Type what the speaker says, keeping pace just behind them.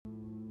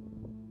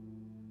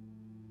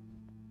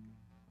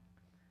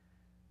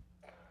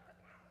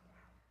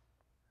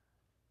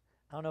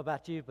I don't know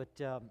about you, but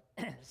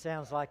it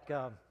sounds like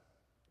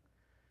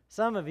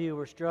some of you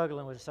were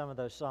struggling with some of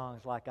those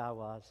songs like I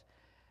was.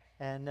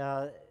 And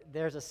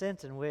there's a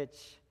sense in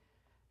which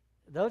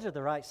those are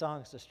the right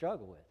songs to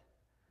struggle with.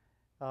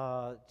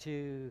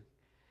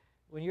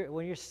 When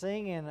you're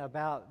singing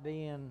about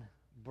being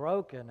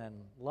broken and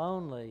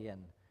lonely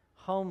and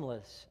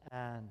homeless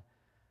and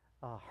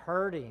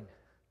hurting,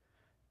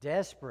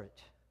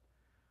 desperate,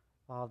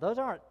 those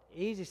aren't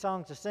easy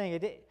songs to sing.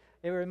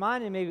 It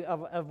reminded me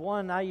of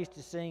one I used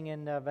to sing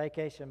in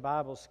Vacation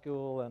Bible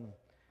School and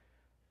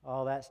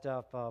all that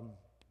stuff.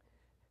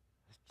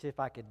 See if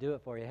I could do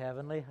it for you.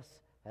 Heavenly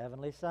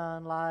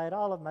sunlight,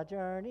 all of my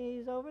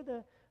journeys over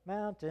the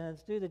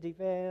mountains, through the deep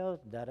vales,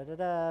 da da da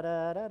da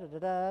da da da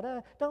da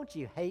da. Don't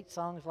you hate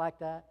songs like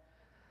that?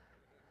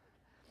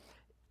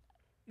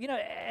 You know,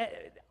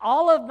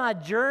 all of my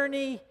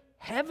journey,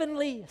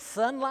 heavenly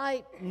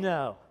sunlight?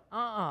 No.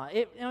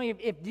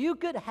 If you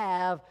could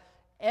have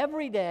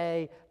every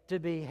day to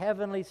be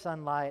heavenly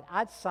sunlight,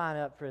 I'd sign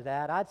up for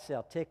that. I'd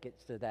sell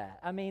tickets to that.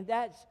 I mean,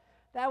 that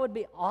would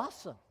be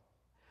awesome.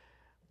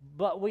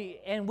 But we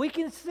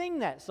can sing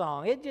that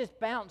song. It just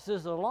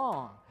bounces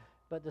along.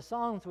 But the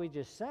songs we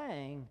just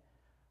sang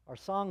are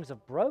songs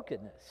of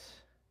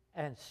brokenness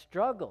and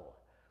struggle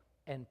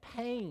and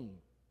pain.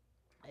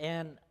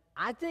 And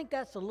I think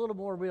that's a little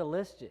more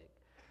realistic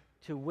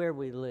to where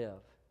we live.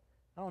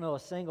 I don't know a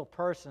single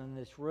person in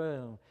this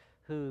room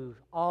who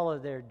all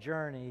of their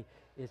journey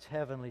is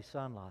heavenly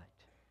sunlight.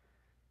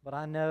 But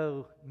I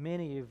know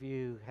many of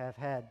you have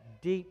had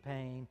deep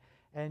pain,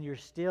 and you're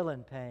still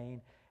in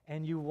pain,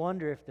 and you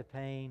wonder if the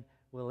pain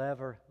will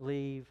ever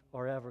leave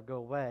or ever go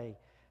away.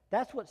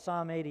 That's what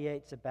Psalm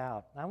 88 is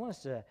about. I want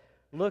us to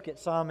look at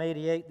Psalm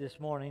 88 this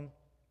morning.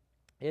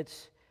 You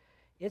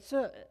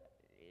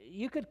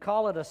could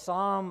call it a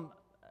psalm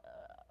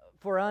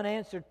for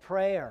unanswered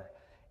prayer.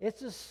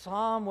 It's a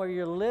psalm where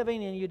you're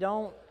living and you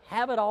don't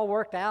have it all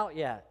worked out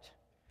yet.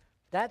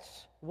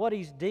 That's what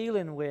he's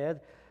dealing with.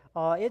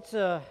 It's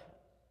a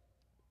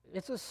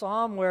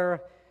psalm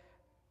where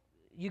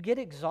you get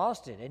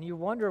exhausted and you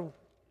wonder,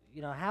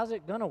 how's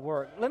it going to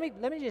work? Let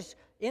me just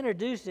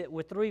introduce it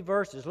with 3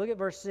 verses. Look at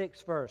verse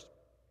 6 first.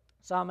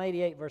 Psalm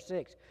 88, verse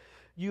 6.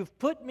 You've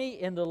put me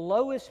in the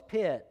lowest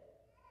pit,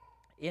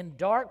 in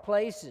dark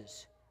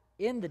places,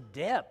 in the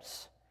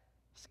depths.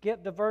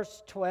 Skip to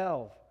verse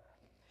 12.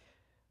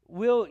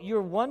 Will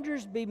your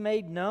wonders be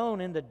made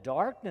known in the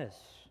darkness,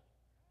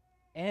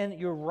 and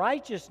your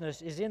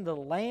righteousness is in the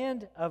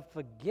land of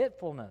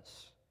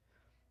forgetfulness?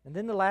 And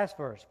then the last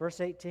verse,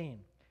 verse 18.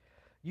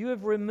 You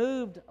have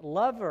removed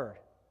lover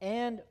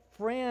and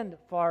friend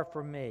far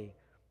from me.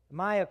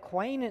 My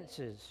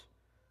acquaintances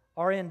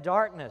are in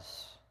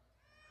darkness.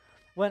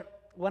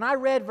 When I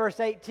read verse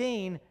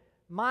 18,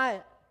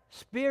 my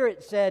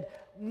spirit said,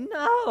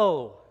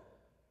 no,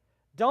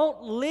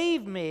 don't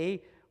leave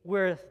me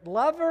with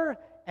lover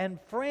and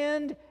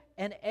friend,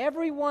 and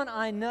everyone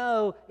I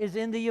know is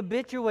in the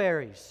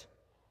obituaries.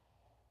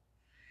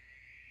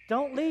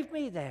 Don't leave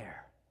me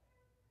there.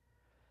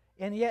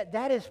 And yet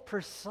that is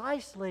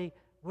precisely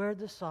where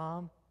the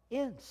psalm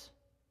ends.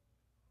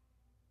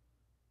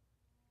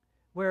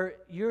 Where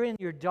you're in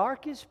your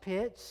darkest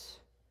pits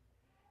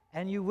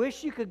and you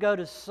wish you could go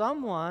to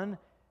someone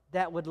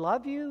that would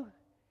love you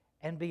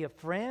and be a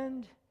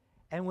friend,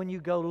 and when you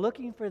go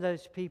looking for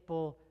those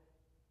people,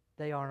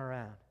 they aren't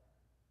around.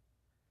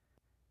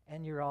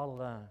 And you're all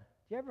alone.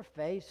 Do you ever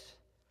face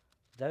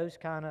those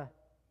kind of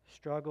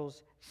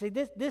struggles? See,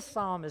 this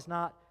psalm is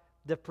not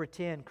the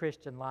pretend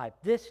Christian life.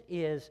 This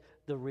is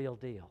the real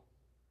deal.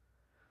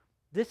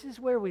 This is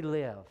where we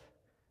live.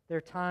 There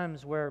are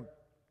times where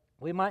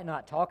we might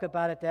not talk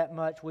about it that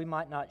much, we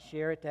might not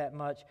share it that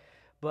much,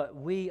 but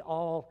we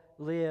all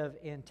live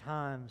in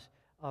times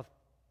of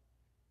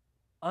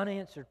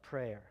unanswered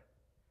prayer.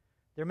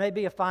 There may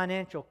be a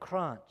financial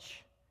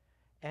crunch,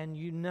 and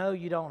you know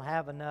you don't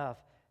have enough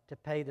to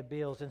pay the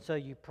bills, and so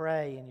you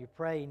pray,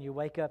 and you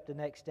wake up the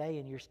next day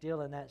and you're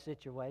still in that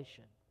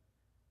situation.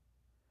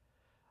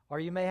 Or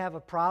you may have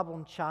a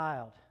problem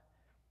child.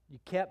 You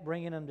kept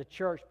bringing them to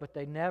church, but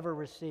they never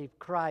received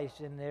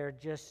Christ, and they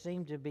just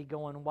seem to be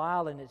going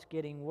wild, and it's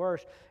getting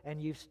worse,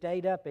 and you've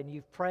stayed up and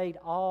you've prayed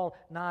all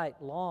night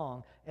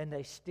long, and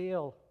they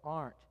still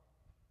aren't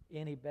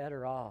any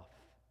better off.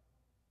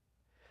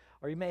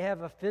 Or you may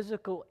have a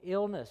physical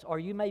illness, or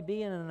you may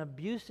be in an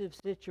abusive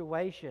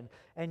situation,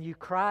 and you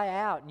cry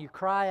out, and you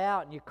cry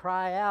out, and you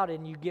cry out,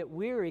 and you get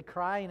weary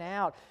crying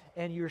out,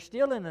 and you're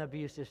still in an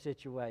abusive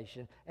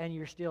situation, and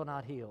you're still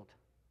not healed.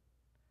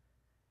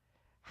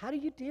 How do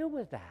you deal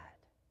with that?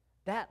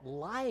 That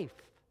life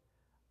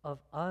of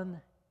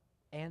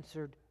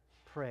unanswered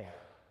prayer.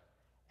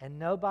 And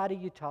nobody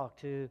you talk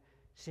to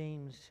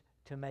seems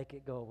to make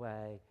it go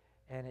away,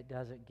 and it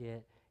doesn't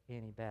get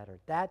any better.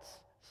 That's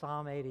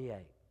Psalm 88.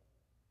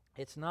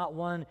 It's not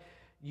one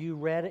you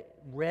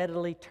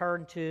readily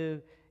turn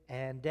to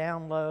and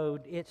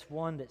download. It's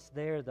one that's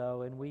there,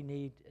 though, and we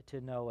need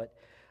to know it.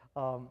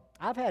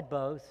 I've had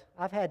both.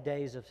 I've had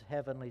days of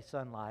heavenly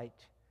sunlight,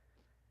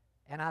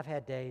 and I've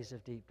had days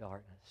of deep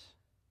darkness.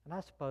 And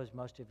I suppose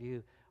most of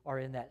you are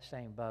in that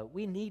same boat.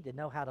 We need to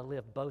know how to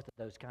live both of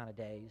those kind of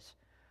days,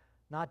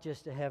 not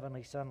just the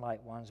heavenly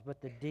sunlight ones,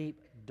 but the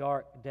deep,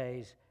 dark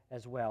days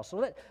as well.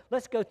 So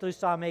let's go through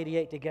Psalm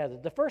 88 together.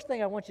 The first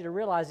thing I want you to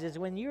realize is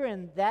when you're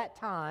in that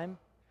time,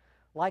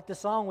 like the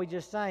song we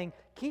just sang,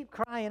 keep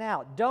crying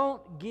out.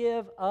 Don't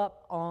give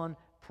up on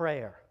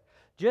prayer.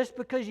 Just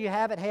because you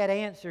haven't had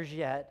answers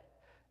yet,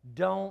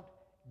 don't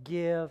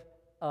give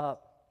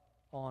up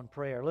on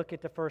prayer. Look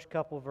at the first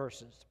couple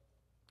verses.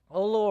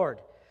 O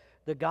Lord,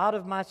 the God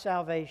of my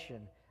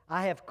salvation,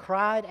 I have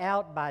cried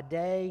out by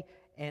day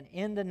and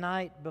in the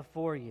night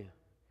before you.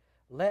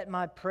 Let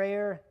my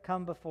prayer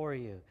come before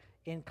you.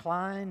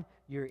 Incline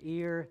your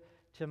ear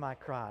to my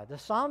cry. The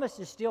psalmist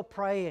is still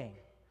praying.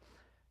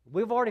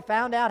 We've already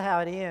found out how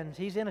it ends.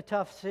 He's in a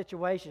tough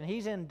situation.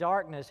 He's in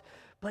darkness,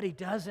 but he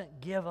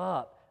doesn't give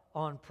up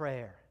on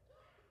prayer.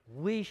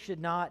 We should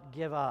not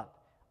give up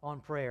on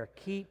prayer.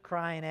 Keep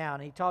crying out.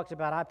 And he talks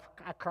about,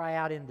 I cry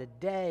out in the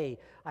day.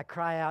 I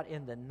cry out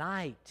in the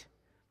night.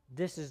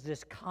 This is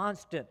this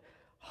constant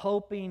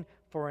hoping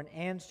for an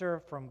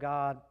answer from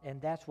God,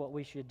 and that's what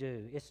we should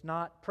do.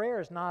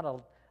 Prayer is not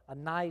a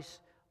nice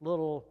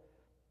little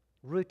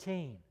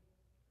routine.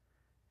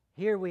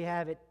 Here we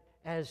have it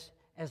as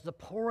the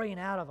pouring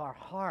out of our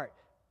heart,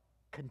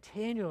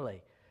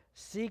 continually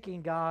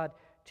seeking God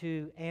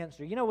to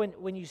answer. You know,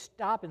 when you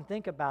stop and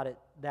think about it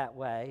that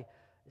way,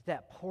 it's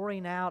that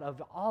pouring out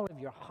of all of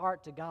your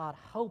heart to God,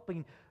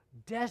 hoping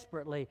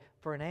desperately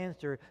for an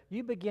answer,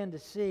 you begin to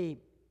see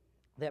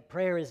that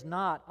prayer is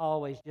not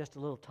always just a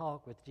little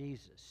talk with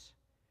Jesus.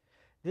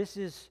 This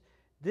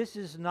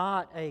is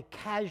not a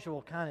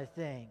casual kind of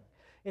thing.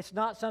 It's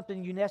not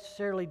something you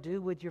necessarily do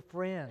with your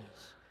friends.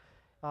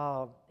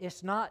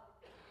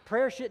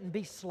 Prayer shouldn't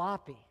be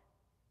sloppy.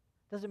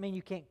 Doesn't mean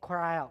you can't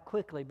cry out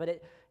quickly, but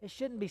it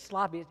shouldn't be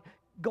sloppy.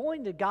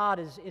 Going to God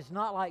is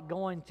not like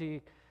going to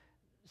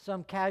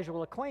some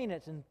casual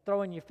acquaintance and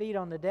throwing your feet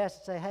on the desk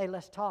and say, hey,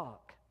 let's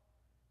talk.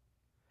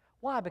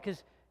 Why?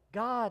 Because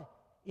God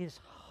is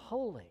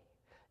holy,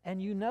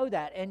 and you know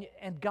that,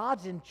 and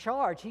God's in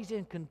charge. He's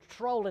in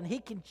control, and He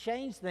can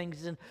change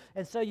things,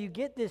 and so you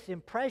get this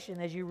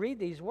impression as you read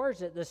these words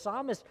that the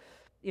psalmist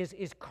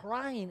is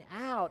crying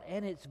out,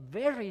 and it's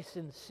very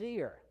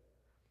sincere.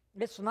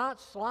 It's not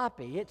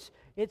sloppy.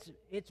 It's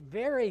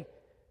very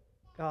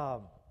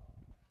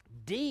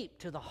deep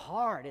to the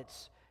heart.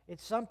 It's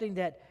something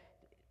that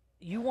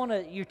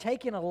you're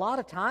taking a lot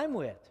of time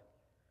with.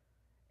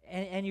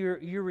 And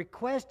you're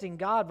requesting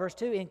God, verse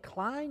 2,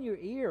 incline your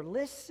ear,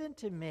 listen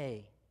to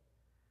me.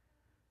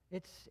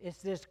 It's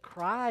this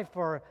cry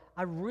for,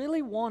 I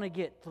really want to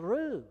get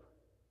through.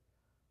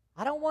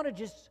 I don't want to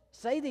just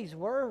say these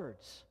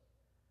words.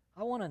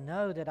 I want to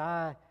know that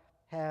I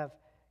have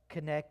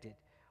connected.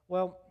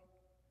 Well,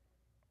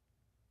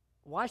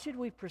 why should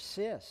we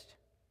persist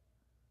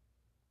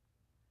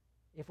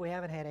if we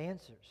haven't had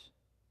answers?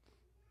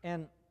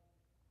 And,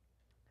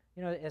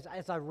 you know,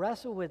 as I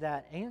wrestle with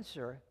that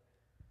answer,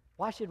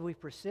 why should we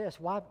persist?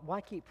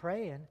 Why keep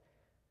praying?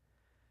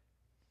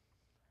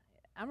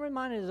 I'm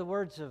reminded of the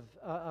words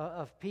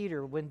of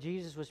Peter when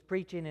Jesus was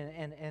preaching,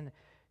 and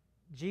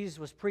Jesus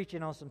was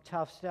preaching on some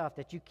tough stuff,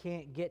 that you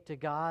can't get to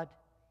God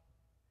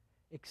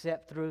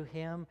except through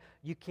Him.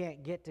 You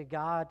can't get to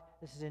God,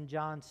 this is in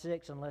John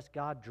 6, unless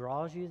God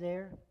draws you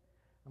there,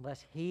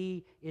 unless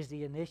He is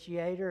the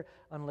initiator,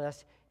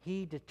 unless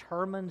He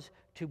determines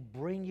to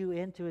bring you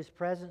into His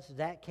presence.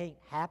 That can't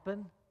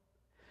happen.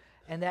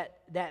 And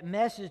that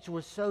message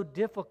was so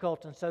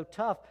difficult and so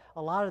tough,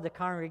 a lot of the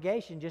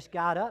congregation just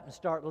got up and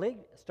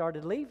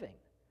started leaving.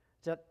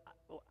 So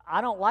I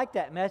don't like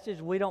that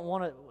message. We don't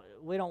want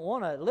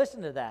to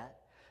listen to that.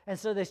 And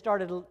so they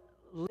started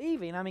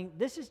leaving. I mean,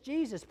 this is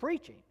Jesus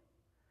preaching.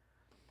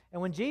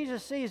 And when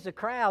Jesus sees the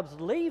crowds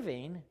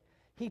leaving,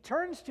 He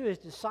turns to His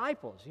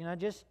disciples,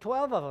 just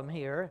 12 of them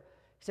here.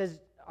 He says,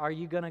 are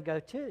you going to go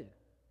too?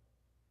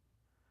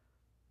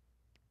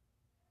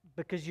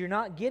 Because you're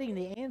not getting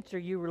the answer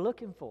you were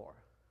looking for.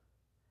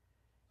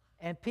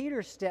 And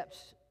Peter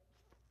steps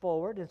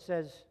forward and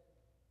says,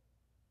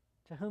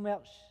 to whom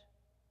else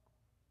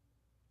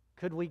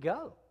could we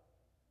go?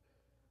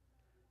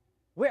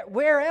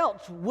 Where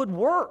else would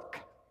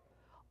work?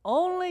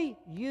 Only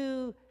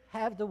you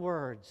have the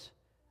words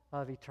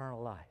of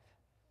eternal life.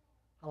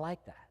 I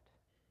like that.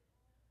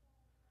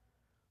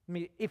 I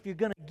mean, if you're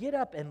going to get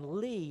up and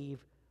leave,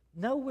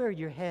 know where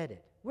you're headed.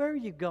 Where are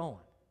you going?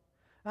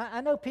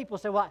 I know people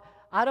say, well,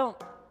 I don't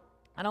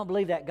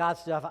believe that God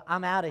stuff.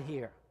 I'm out of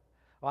here.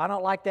 Well, I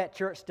don't like that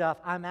church stuff.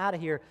 I'm out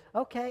of here.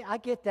 Okay, I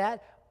get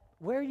that.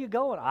 Where are you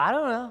going? I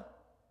don't know.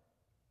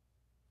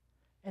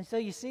 And so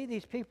you see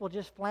these people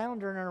just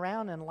floundering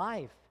around in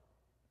life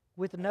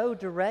with no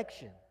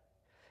direction.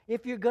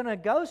 If you're going to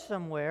go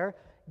somewhere,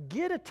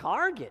 get a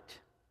target.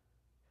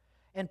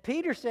 And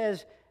Peter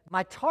says,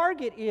 my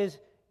target is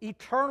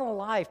eternal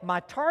life. My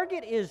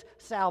target is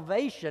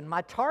salvation.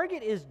 My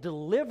target is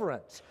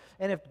deliverance.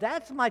 And if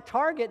that's my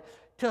target,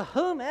 to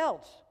whom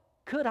else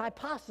could I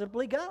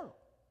possibly go?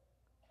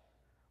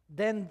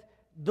 Then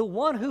the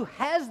one who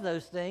has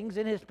those things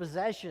in his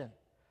possession.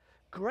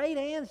 Great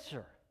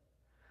answer.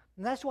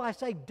 And that's why I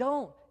say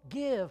don't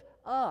give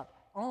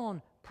up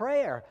on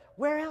prayer.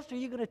 Where else are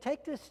you going to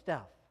take this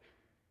stuff?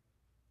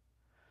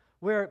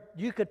 Where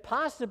you could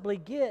possibly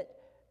get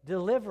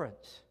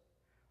deliverance.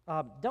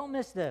 Don't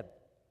miss the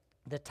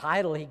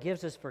title he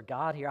gives us for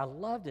God here. I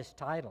love this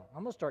title.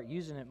 I'm going to start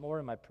using it more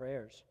in my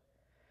prayers.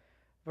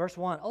 Verse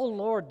 1, "O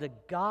Lord, the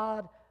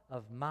God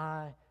of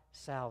my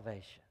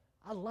salvation."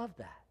 I love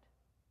that.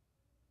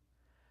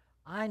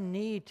 I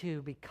need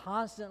to be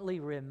constantly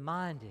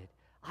reminded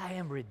I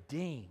am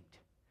redeemed.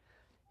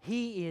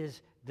 He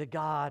is the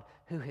God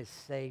who has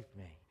saved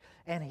me.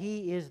 And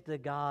He is the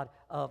God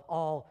of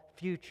all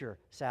future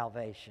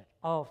salvation,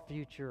 all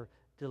future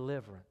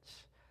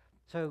deliverance.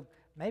 So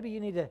maybe you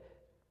need to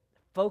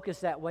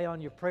focus that way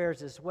on your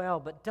prayers as well,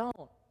 but don't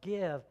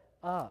give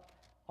up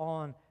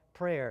on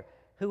prayer.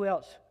 Who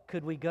else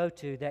could we go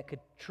to that could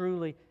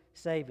truly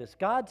save us?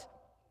 God's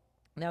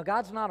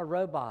not a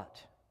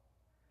robot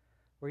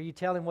where you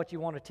tell Him what you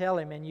want to tell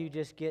Him and you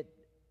just get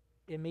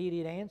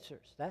immediate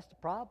answers. That's the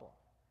problem.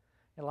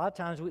 And a lot of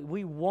times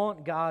we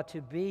want God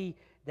to be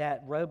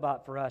that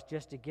robot for us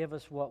just to give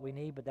us what we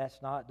need, but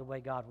that's not the way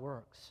God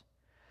works.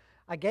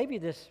 I gave you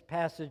this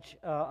passage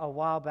a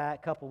while back,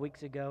 a couple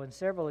weeks ago, and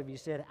several of you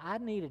said, I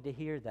needed to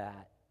hear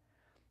that.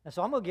 And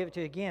so I'm going to give it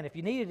to you again. If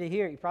you needed to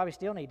hear it, you probably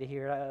still need to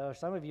hear it, or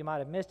some of you might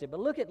have missed it. But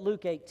look at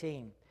Luke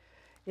 18.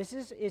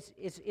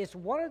 It's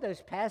one of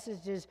those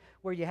passages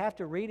where you have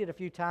to read it a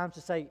few times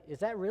to say, is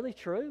that really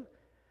true?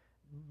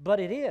 But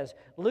it is.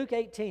 Luke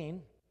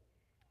 18,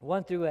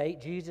 1 through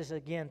 8, Jesus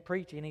again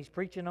preaching. He's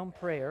preaching on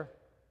prayer.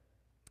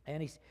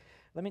 And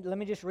let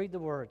me just read the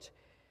words.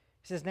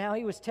 He says, "Now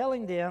he was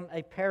telling them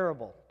a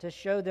parable to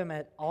show them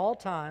at all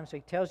times." So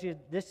he tells you,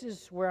 this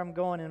is where I'm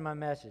going in my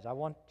message. I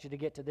want you to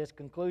get to this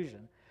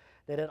conclusion,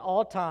 that at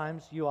all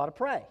times you ought to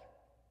pray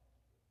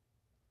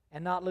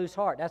and not lose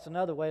heart. That's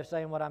another way of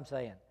saying what I'm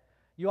saying.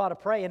 You ought to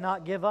pray and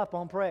not give up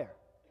on prayer.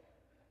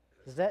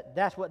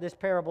 That's what this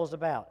parable is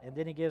about. And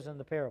then he gives them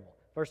the parable.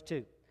 Verse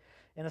 2.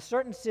 "In a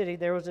certain city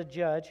there was a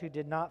judge who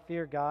did not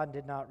fear God and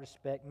did not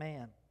respect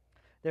man.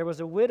 There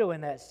was a widow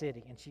in that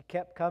city, and she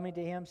kept coming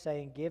to him,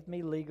 saying, 'Give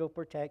me legal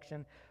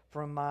protection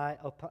from my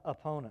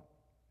opponent.'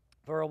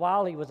 For a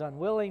while he was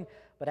unwilling,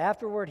 but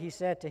afterward he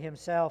said to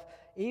himself,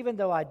 'Even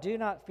though I do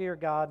not fear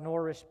God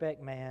nor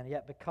respect man,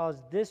 yet because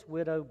this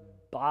widow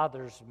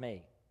bothers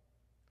me,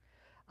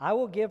 I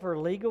will give her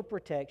legal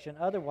protection.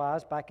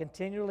 Otherwise, by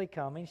continually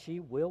coming, she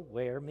will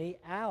wear me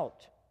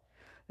out.'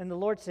 And the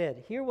Lord said,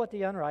 'Hear what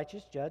the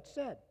unrighteous judge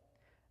said.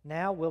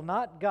 Now will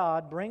not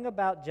God bring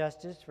about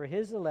justice for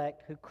His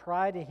elect who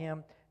cry to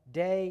Him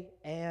day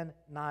and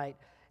night?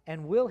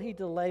 And will He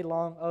delay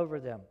long over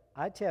them?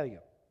 I tell you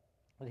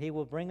that He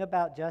will bring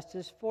about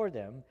justice for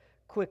them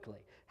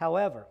quickly.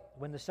 However,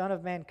 when the Son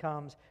of Man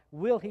comes,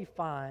 will He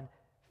find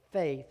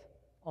faith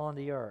on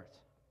the earth?'"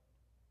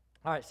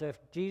 All right, so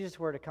if Jesus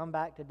were to come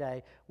back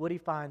today, would He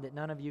find that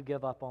none of you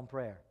give up on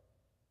prayer?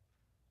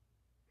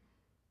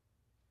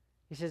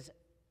 He says,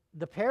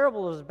 the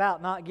parable is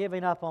about not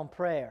giving up on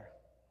prayer.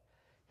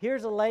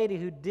 Here's a lady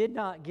who did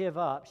not give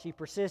up. She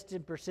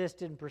persisted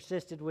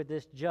with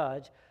this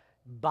judge,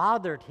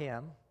 bothered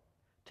him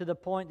to the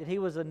point that he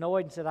was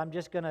annoyed and said, "I'm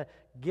just going to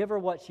give her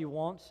what she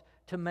wants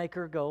to make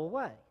her go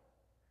away."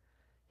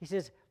 He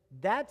says,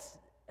 that's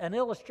an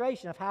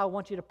illustration of how I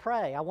want you to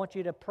pray. I want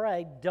you to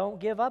pray, don't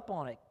give up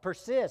on it.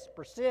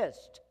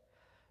 Persist.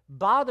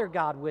 Bother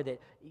God with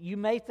it. You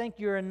may think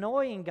you're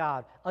annoying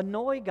God.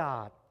 Annoy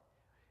God.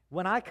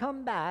 When I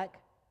come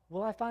back,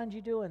 will I find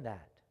you doing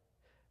that?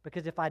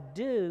 Because if I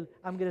do,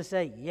 I'm going to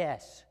say,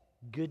 yes,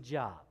 good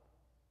job.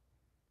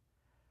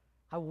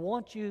 I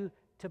want you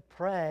to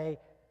pray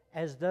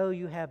as though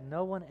you have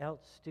no one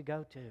else to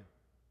go to.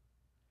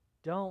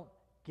 Don't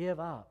give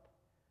up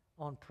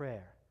on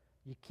prayer.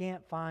 You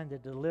can't find the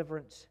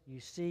deliverance you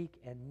seek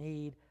and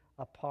need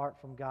apart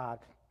from God.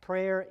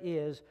 Prayer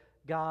is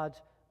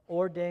God's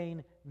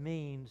ordained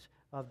means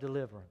of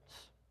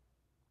deliverance.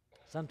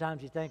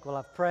 Sometimes you think, well,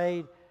 I've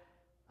prayed,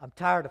 I'm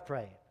tired of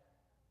praying.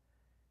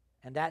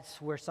 And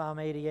that's where Psalm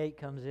 88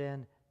 comes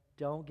in.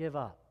 Don't give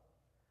up.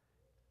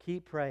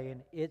 Keep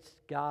praying. It's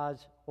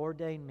God's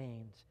ordained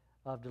means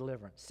of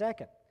deliverance.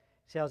 Second,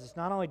 he tells us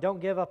not only don't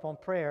give up on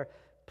prayer,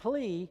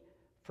 plea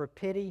for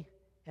pity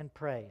and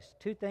praise.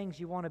 Two things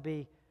you want to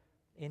be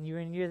in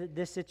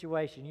this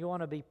situation. You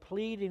want to be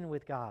pleading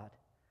with God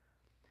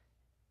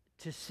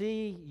to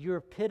see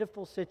your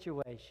pitiful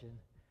situation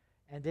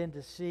and then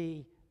to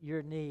see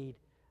your need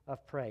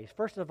of praise.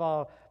 First of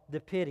all,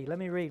 the pity. Let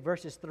me read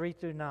verses 3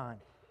 through 9.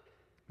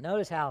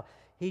 Notice how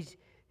he's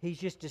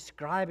just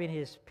describing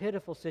his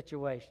pitiful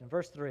situation.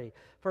 Verse 3,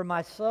 "For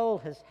my soul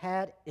has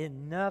had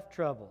enough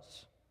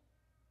troubles,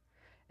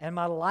 and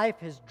my life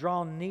has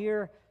drawn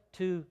near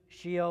to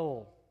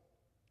Sheol.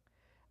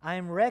 I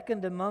am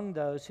reckoned among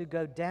those who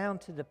go down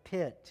to the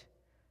pit.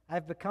 I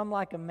have become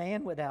like a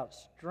man without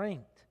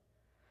strength,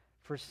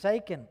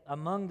 forsaken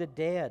among the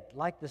dead,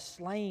 like the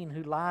slain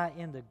who lie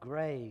in the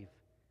grave,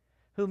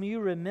 whom you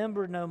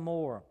remember no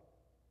more.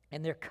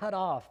 and they're cut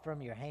off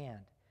from your hand.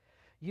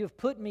 You have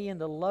put me in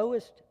the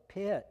lowest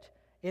pit,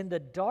 in the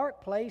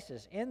dark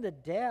places, in the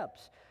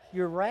depths.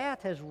 Your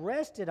wrath has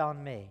rested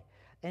on me,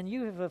 and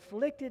you have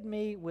afflicted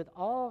me with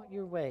all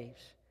your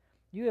waves.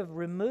 You have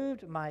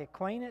removed my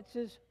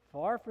acquaintances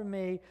far from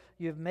me.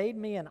 You have made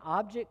me an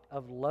object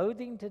of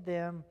loathing to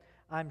them.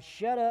 I'm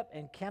shut up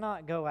and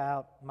cannot go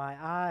out. My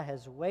eye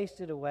has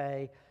wasted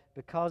away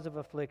because of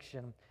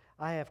affliction.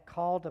 I have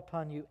called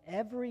upon you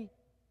every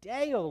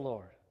day, O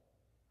Lord.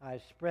 I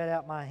have spread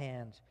out my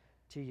hands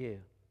to you.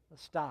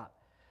 Let's stop.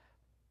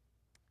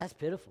 That's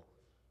pitiful.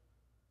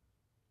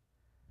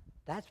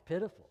 That's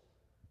pitiful.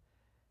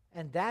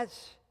 And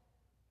that's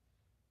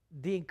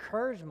the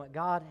encouragement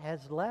God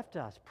has left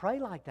us. Pray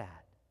like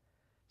that.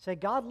 Say,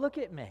 God, look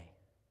at me.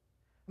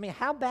 I mean,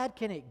 how bad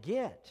can it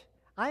get?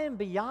 I am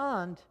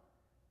beyond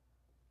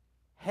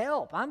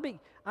help. I'm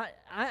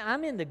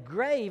in the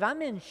grave.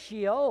 I'm in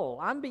Sheol.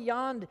 I'm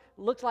beyond,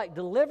 looks like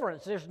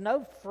deliverance. There's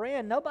no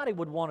friend. Nobody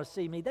would want to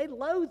see me. They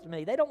loathe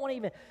me. They don't want to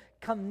even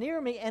come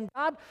near me. And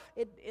God,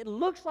 it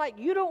looks like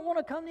you don't want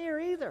to come near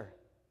either.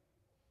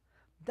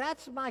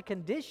 That's my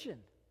condition.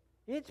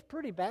 It's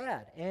pretty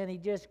bad. And he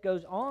just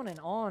goes on and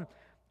on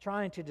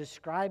trying to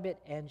describe it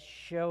and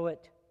show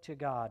it to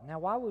God. Now,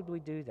 why would we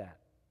do that?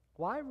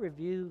 Why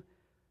review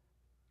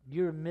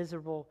your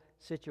miserable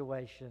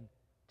situation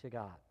to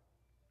God?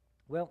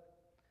 Well,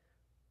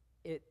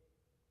 it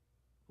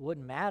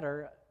wouldn't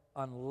matter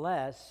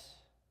unless,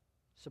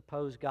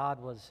 suppose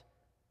God was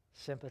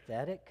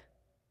sympathetic.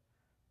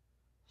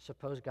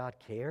 Suppose God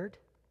cared.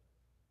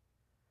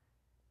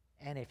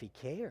 And if he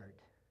cared,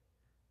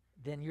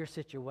 then your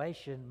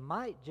situation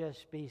might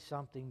just be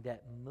something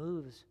that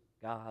moves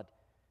God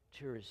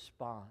to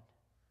respond.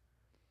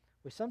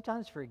 We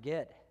sometimes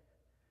forget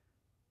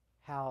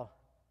how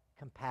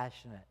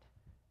compassionate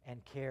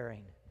and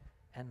caring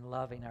and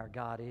loving our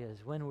God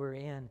is when we're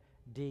in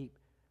deep,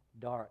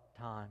 dark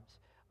times.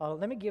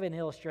 Let me give an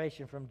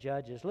illustration from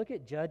Judges. Look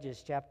at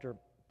Judges chapter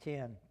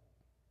 10.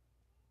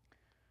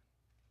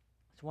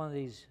 It's one of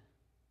these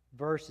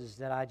verses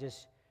that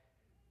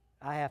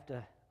I have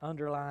to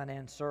underline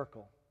and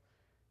circle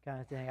kind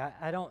of thing.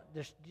 I don't,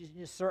 there's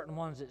just certain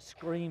ones that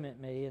scream at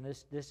me, and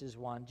this is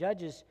one.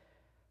 Judges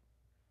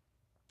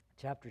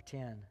chapter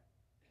 10.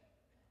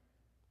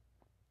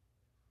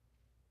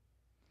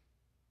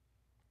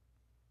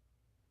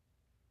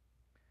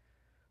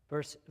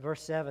 Verse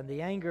 7,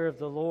 the anger of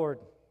the Lord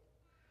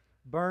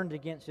burned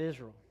against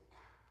Israel.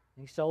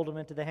 He sold them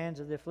into the hands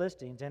of the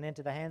Philistines and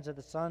into the hands of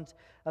the sons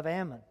of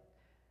Ammon.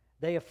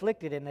 They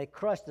afflicted and they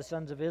crushed the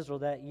sons of Israel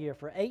that year.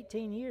 For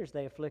 18 years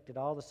they afflicted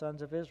all the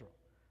sons of Israel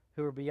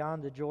who were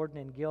beyond the Jordan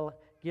and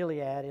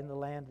Gilead in the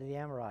land of the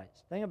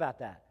Amorites. Think about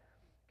that.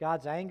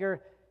 God's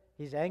anger,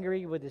 he's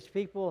angry with his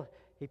people.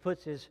 He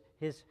puts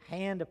his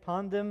hand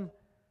upon them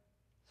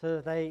so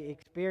that they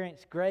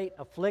experience great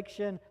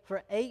affliction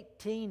for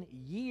 18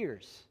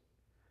 years.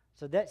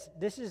 So this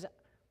is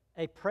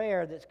a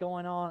prayer that's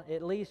going on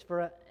at least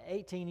for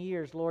 18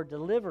 years. Lord,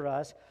 deliver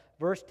us.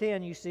 Verse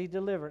 10, you see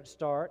deliverance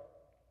start.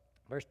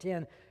 Verse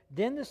 10,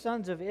 then the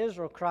sons of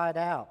Israel cried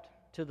out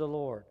to the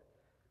Lord,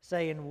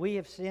 saying, we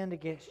have sinned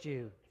against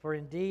you, for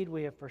indeed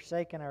we have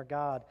forsaken our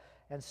God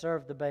and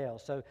served the Baal.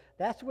 So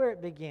that's where it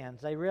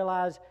begins. They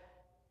realize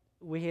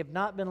we have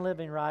not been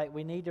living right.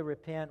 We need to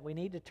repent. We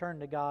need to turn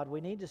to God.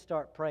 We need to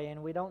start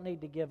praying. We don't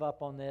need to give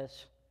up on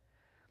this.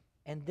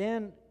 And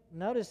then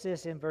notice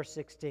this in verse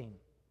 16.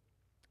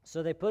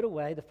 So they put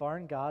away the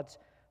foreign gods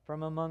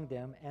from among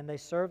them, and they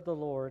served the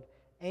Lord.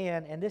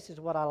 And this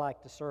is what I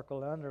like to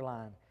circle and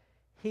underline,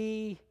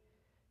 he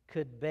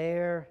could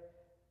bear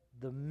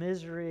the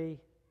misery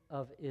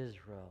of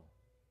Israel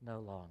no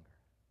longer.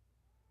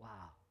 Wow.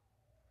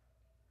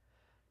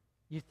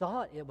 You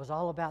thought it was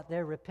all about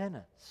their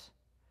repentance.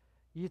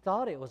 You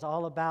thought it was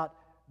all about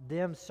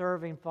them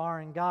serving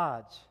foreign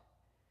gods.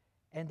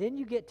 And then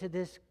you get to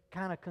this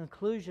kind of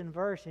conclusion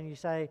verse and you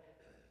say,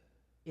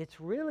 it's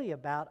really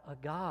about a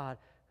God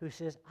who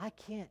says, I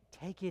can't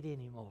take it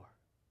anymore.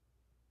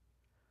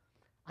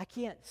 I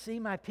can't see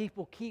my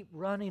people keep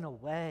running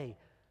away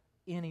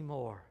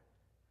anymore.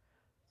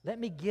 Let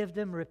me give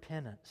them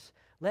repentance.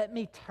 Let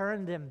me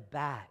turn them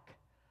back.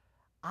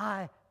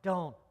 I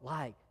don't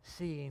like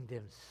seeing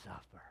them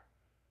suffer.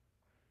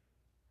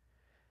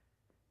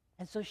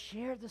 And so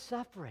share the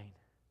suffering.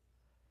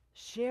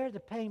 Share the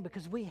pain,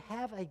 because we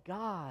have a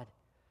God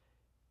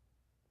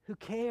who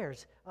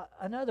cares.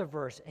 Another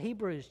verse,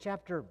 Hebrews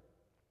chapter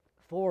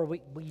 4.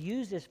 We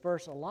use this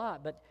verse a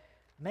lot, but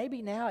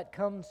maybe now it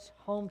comes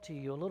home to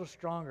you a little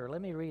stronger.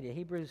 Let me read it.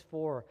 Hebrews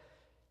 4,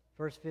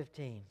 verse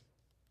 15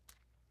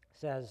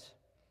 says,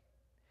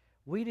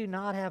 we do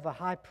not have a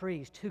high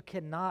priest who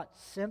cannot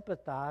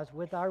sympathize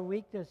with our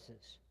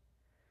weaknesses,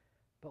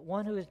 but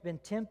one who has been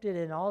tempted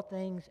in all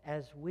things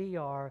as we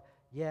are,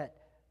 yet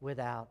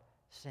without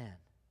sin.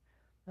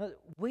 Now,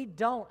 we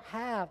don't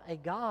have a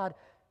God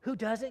who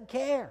doesn't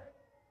care.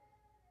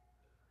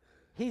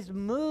 He's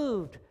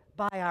moved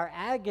by our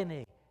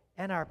agony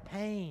and our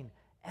pain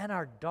and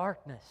our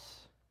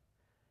darkness.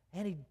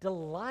 And he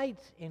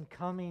delights in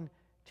coming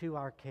to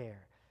our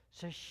care.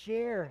 So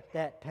share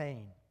that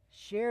pain.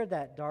 Share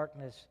that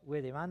darkness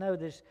with Him. I know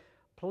there's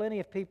plenty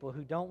of people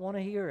who don't want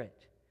to hear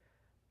it,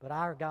 but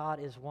our God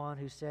is one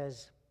who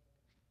says,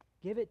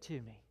 give it to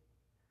me.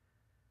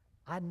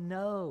 I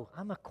know,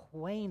 I'm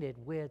acquainted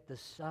with the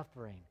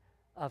suffering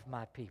of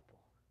my people.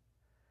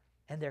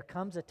 And there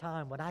comes a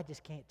time when I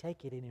just can't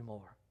take it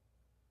anymore.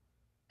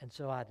 And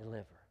so I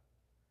deliver.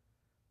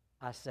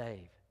 I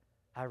save.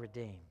 I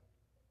redeem.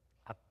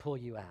 I pull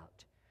you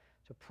out.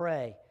 So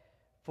pray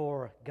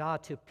for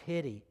God to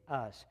pity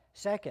us.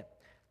 Second,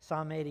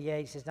 Psalm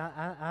 88 says,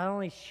 I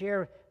only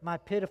share my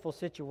pitiful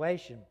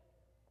situation.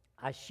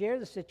 I share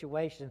the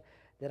situation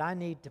that I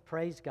need to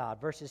praise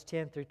God. Verses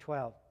 10 through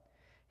 12.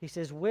 He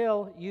says,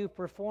 will you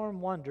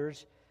perform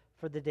wonders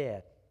for the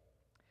dead?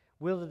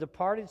 Will the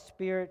departed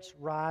spirits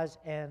rise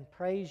and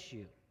praise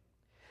you?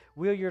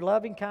 Will your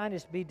loving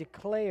kindness be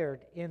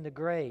declared in the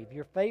grave,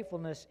 your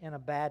faithfulness in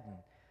Abaddon?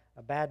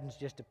 Abaddon's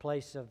just a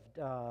place of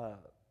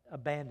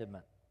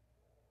abandonment.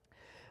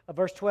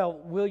 Verse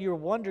 12, will your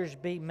wonders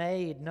be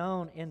made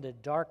known in the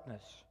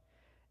darkness,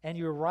 and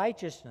your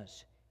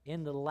righteousness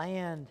in the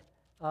land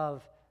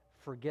of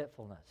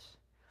forgetfulness?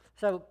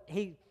 So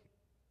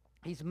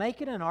he's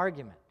making an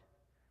argument.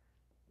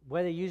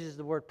 Whether he uses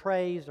the word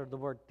praise or the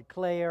word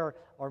declare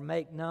or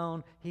make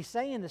known, he's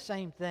saying the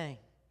same thing.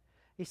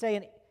 He's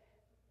saying,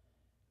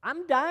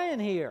 I'm dying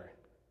here.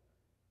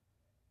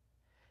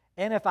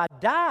 And if I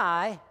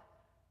die,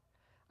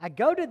 I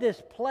go to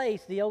this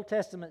place. The Old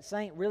Testament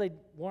saints really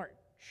weren't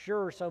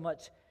sure so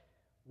much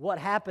what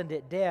happened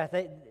at death.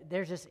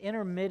 There's this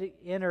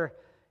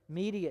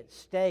intermediate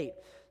state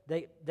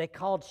they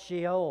called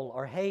Sheol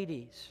or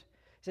Hades.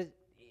 It says,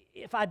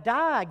 if I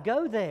die, I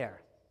go there.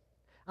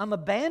 I'm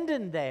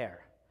abandoned there.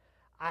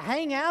 I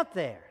hang out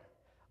there,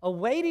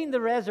 awaiting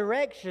the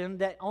resurrection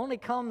that only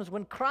comes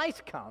when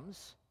Christ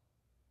comes.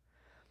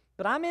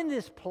 But I'm in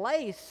this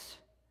place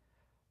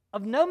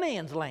of no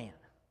man's land.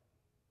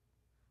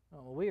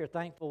 Well, we are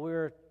thankful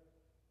we're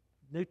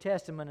New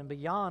Testament and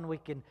beyond. We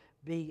can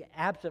be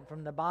absent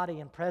from the body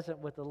and present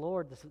with the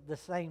Lord the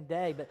same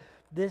day. But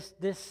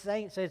this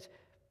saint says,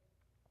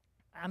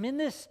 I'm in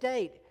this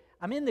state.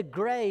 I'm in the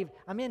grave.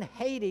 I'm in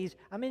Hades.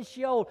 I'm in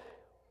Sheol.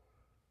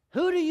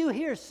 Who do you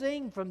hear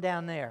sing from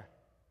down there?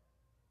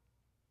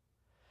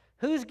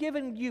 Who's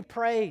giving you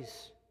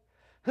praise?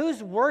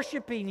 Who's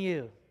worshiping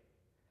you?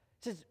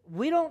 It says,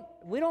 we don't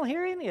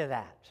hear any of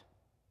that.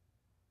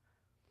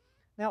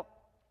 Now,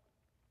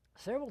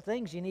 several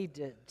things you need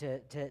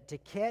to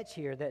catch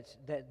here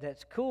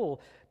that's cool.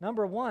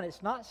 Number one,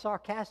 it's not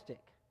sarcastic.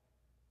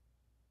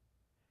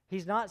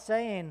 He's not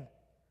saying,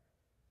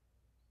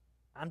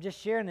 I'm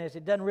just sharing this,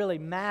 it doesn't really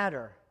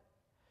matter.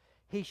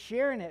 He's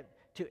sharing it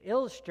to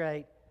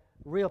illustrate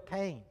real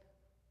pain.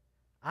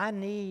 I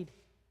need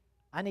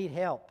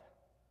help.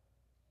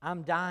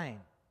 I'm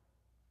dying.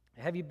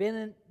 Have you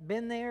been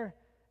there?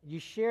 You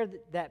share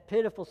that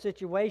pitiful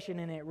situation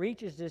and it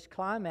reaches this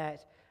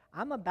climax.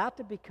 I'm about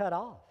to be cut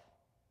off.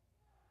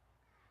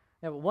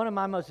 Now, one of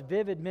my most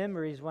vivid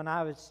memories when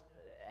I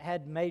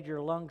had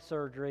major lung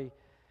surgery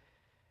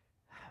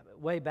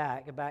way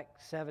back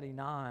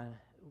 79,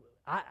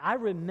 I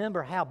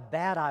remember how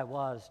bad I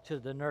was to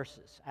the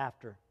nurses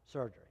after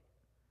surgery.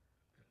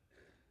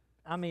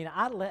 I mean,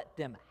 I let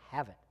them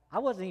have it. I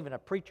wasn't even a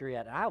preacher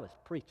yet. I was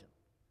preaching.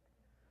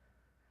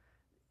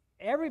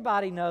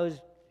 Everybody knows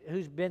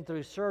who's been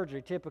through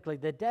surgery, typically,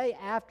 the day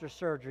after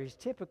surgery is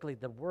typically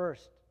the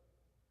worst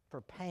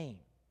for pain,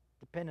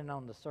 depending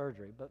on the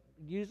surgery, but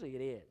usually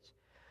it is.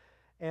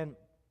 And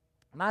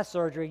my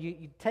surgery,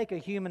 you take a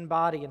human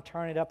body and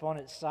turn it up on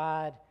its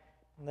side,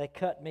 and they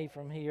cut me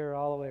from here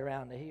all the way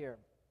around to here.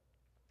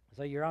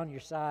 So you're on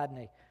your side, and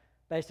they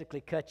basically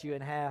cut you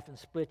in half and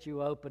split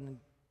you open and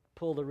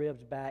pull the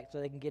ribs back so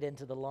they can get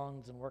into the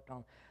lungs and work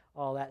on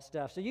all that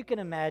stuff. So you can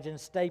imagine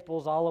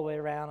staples all the way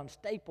around. I'm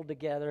stapled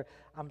together.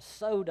 I'm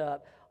sewed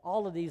up.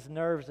 All of these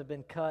nerves have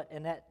been cut,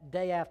 and that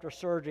day after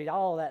surgery,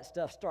 all of that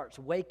stuff starts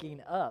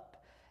waking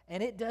up.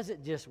 And it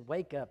doesn't just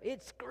wake up.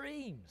 It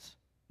screams,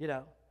 you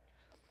know.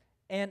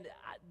 And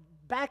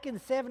back in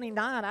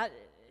 79,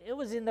 it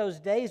was in those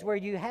days where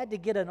you had to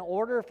get an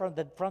order from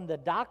the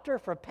doctor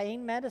for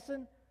pain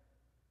medicine.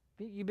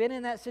 You've been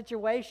in that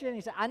situation?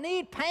 He said, I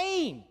need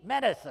pain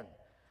medicine.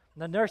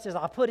 And the nurse says,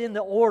 I'll put in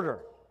the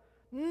order.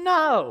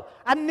 No,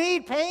 I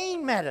need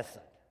pain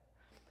medicine.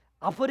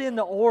 I'll put in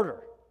the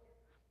order.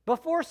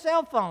 Before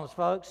cell phones,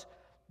 folks,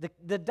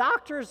 the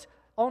doctors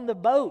on the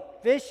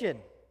boat fishing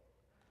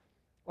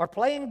or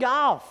playing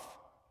golf,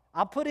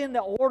 I'll put in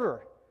the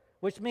order,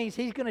 which means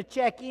he's going to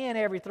check in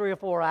every 3 or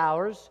 4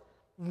 hours.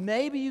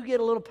 Maybe you get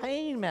a little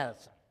pain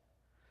medicine.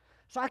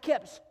 So I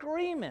kept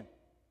screaming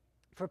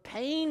for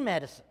pain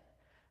medicine.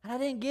 And I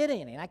didn't get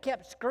any. And I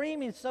kept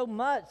screaming so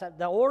much that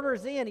the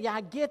order's in. Yeah,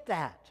 I get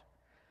that.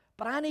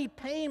 But I need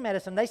pain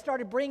medicine. They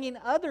started bringing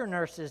other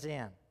nurses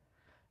in,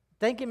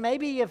 thinking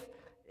maybe if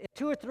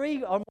 2 or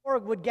 3 or more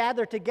would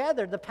gather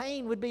together, the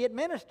pain would be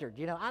administered.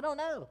 You know, I don't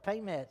know,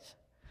 pain meds.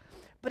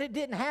 But it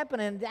didn't happen.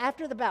 And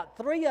after about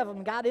 3 of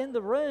them got in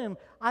the room,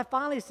 I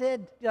finally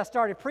said, I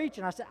started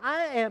preaching. I said,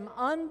 I am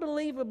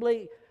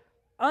unbelievably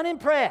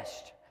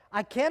unimpressed.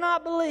 I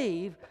cannot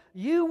believe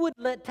you would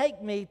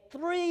take me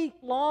 3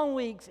 long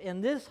weeks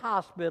in this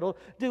hospital,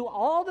 do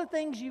all the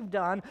things you've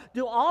done,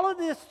 do all of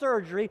this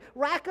surgery,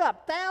 rack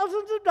up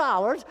thousands of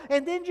dollars,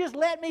 and then just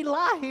let me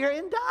lie here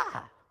and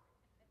die.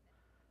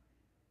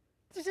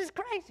 This is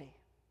crazy.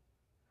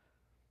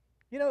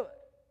 You know,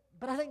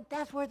 but I think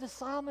that's where the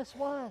psalmist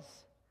was.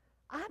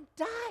 I'm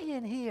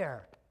dying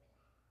here.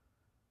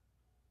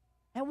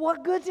 And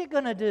what good's it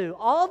going to do?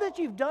 All that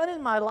you've done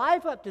in my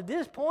life up to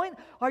this point,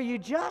 are you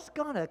just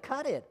going to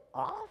cut it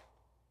off?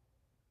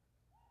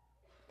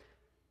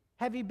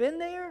 Have you been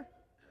there?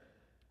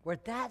 Where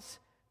that's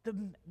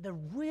the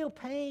real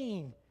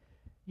pain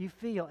you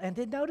feel. And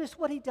then notice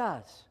what he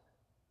does.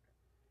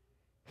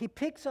 He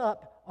picks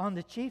up on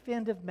the chief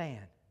end of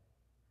man.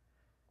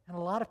 And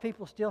a lot of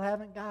people still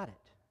haven't got it.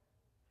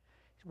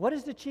 What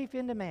is the chief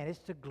end of man? It's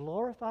to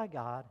glorify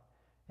God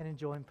and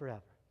enjoy Him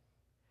forever.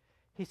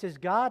 He says,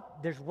 God,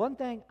 there's one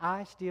thing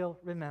I still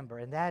remember,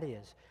 and that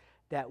is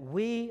that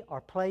we are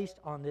placed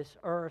on this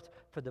earth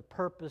for the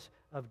purpose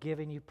of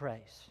giving you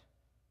praise.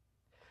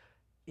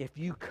 If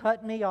you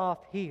cut me off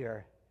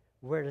here,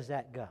 where does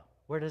that go?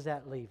 Where does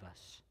that leave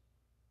us?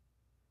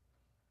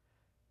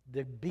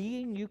 The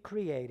being you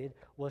created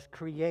was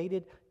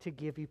created to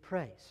give you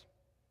praise.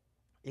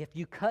 If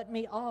you cut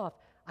me off,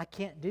 I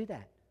can't do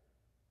that.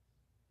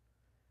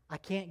 I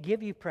can't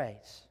give you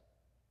praise.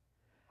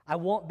 I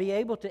won't be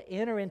able to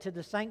enter into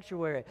the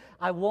sanctuary.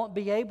 I won't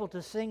be able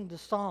to sing the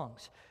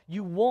songs.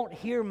 You won't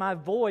hear my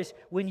voice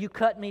when you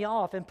cut me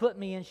off and put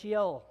me in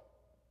Sheol.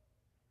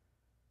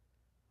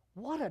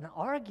 What an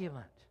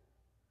argument.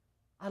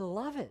 I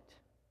love it.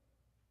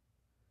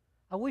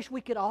 I wish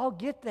we could all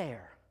get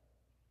there.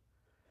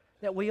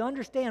 That we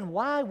understand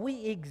why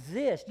we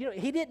exist. You know,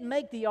 he didn't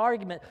make the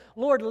argument,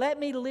 Lord, let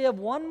me live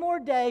one more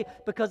day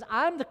because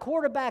I'm the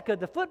quarterback of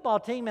the football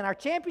team and our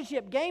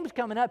championship game's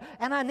coming up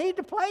and I need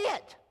to play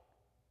it.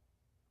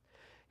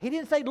 He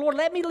didn't say, Lord,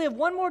 let me live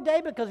one more day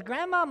because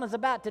grandmama's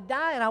about to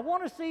die and I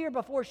want to see her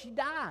before she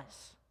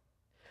dies.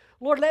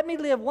 Lord, let me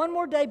live one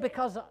more day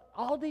because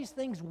all these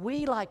things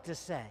we like to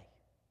say.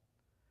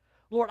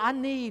 Lord, I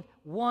need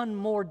one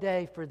more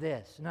day for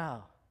this.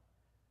 No.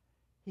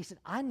 He said,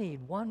 I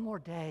need one more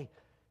day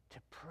to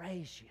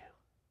praise you.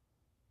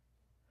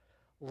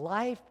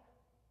 Life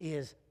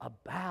is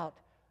about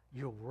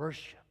your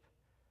worship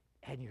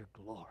and your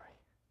glory.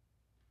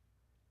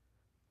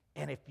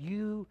 And if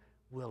you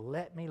will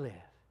let me live,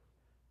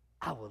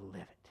 I will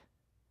live it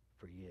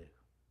for you.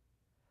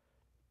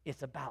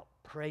 It's about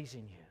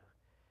praising you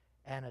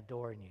and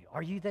adoring you.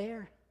 Are you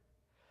there?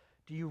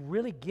 Do you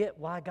really get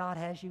why God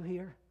has you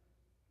here?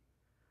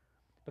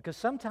 Because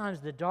sometimes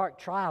the dark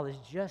trial is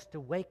just to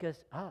wake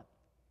us up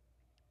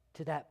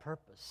to that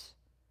purpose.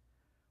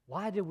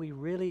 Why do we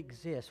really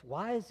exist?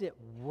 Why is it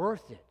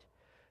worth it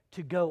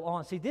to go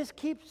on? See, this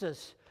keeps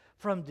us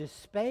from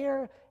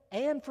despair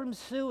and from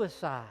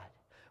suicide.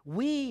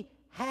 We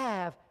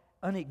have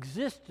an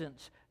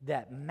existence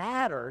that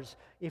matters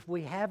if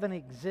we have an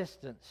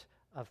existence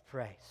of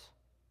praise.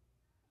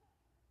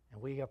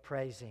 And we are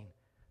praising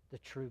the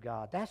true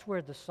God. That's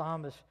where the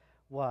psalmist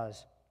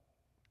was.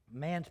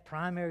 Man's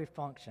primary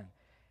function.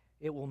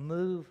 It will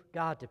move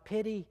God to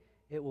pity.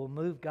 It will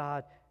move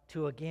God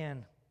to,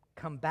 again,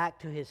 come back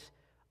to His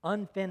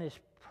unfinished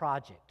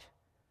project,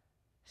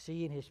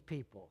 seeing His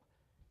people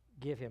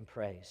give Him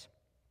praise.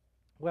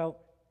 Well,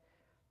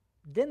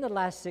 then the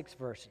last 6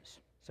 verses.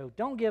 So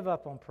don't give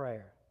up on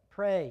prayer.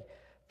 Pray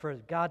for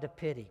God to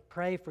pity.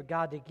 Pray for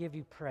God to give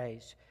you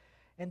praise.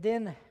 And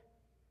then,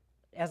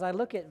 as I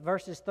look at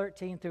verses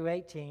 13 through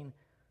 18,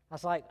 I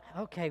was like,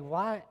 okay,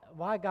 why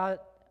God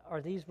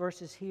are these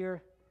verses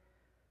here?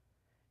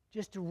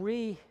 Just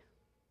to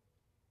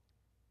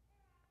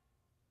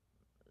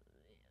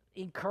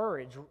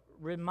encourage,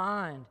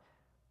 remind,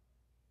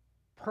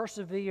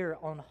 persevere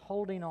on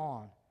holding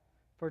on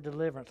for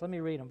deliverance. Let me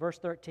read them, verse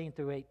 13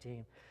 through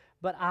 18.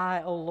 But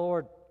I, O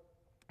Lord,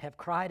 have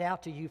cried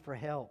out to you for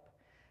help,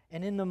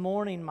 and in the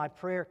morning my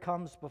prayer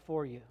comes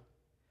before you.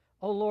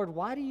 O Lord,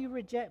 why do you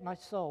reject my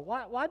soul?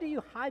 Why do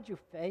you hide your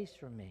face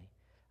from me?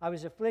 I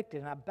was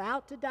afflicted and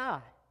about to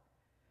die.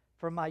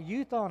 From my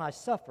youth on I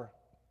suffer.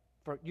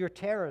 For your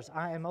terrors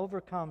I am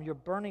overcome. Your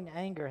burning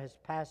anger has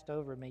passed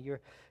over me.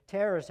 Your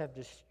terrors have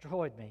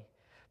destroyed me.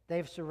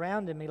 They've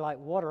surrounded me like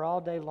water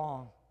all day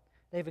long.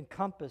 They've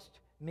encompassed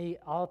me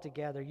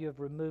altogether. You have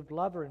removed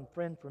lover and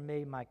friend from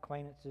me. My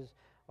acquaintances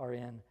are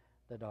in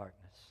the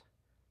darkness.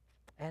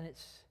 And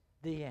it's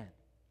the end.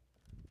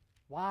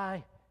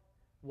 Why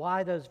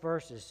those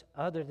verses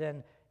other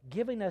than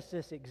giving us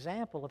this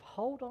example of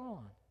hold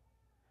on.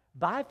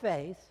 By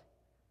faith,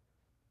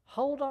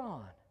 hold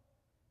on.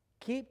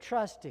 Keep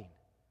trusting.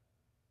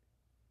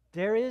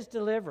 There is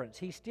deliverance.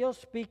 He's still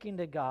speaking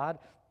to God.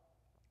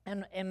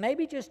 And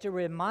maybe just to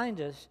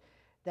remind us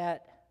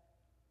that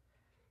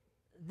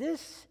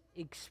this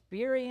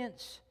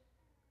experience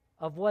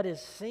of what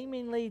is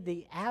seemingly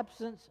the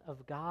absence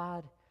of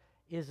God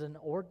is an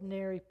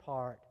ordinary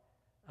part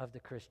of the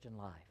Christian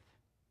life.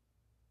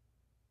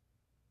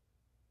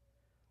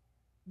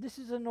 This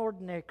is an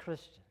ordinary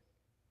Christian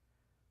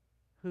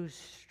who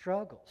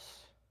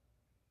struggles.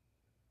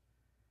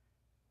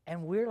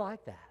 And we're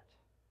like that.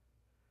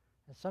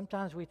 And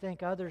sometimes we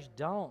think others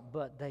don't,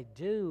 but they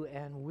do,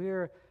 and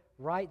we're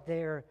right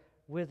there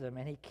with them.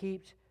 And he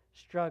keeps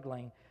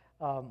struggling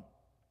all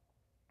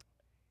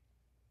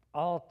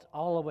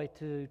the way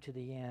to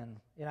the end.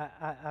 You know,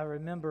 I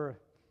remember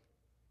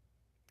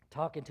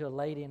talking to a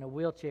lady in a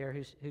wheelchair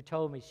who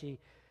told me she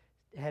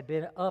had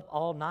been up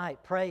all night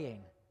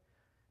praying.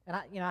 And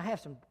I have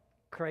some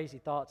crazy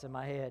thoughts in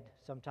my head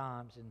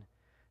sometimes. And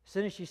as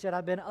soon as she said,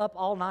 I've been up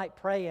all night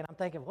praying, I'm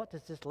thinking, what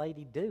does this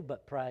lady do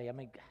but pray? I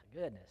mean,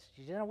 goodness,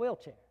 she's in a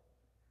wheelchair.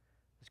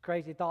 It's a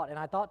crazy thought. And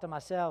I thought to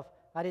myself,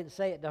 I didn't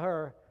say it to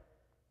her,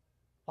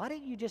 why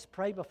didn't you just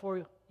pray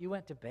before you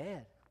went to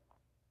bed?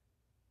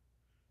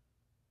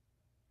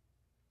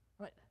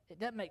 I mean, it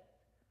doesn't make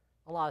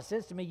a lot of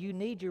sense to me. You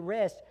need your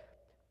rest.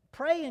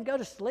 Pray and go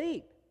to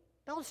sleep.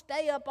 Don't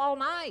stay up all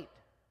night.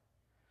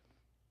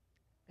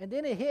 And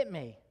then it hit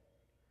me.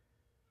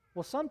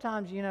 Well,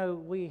 sometimes,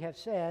 we have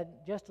said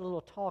just a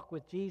little talk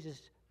with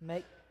Jesus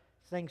makes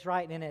things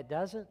right, and it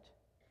doesn't.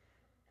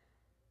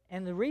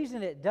 And the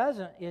reason it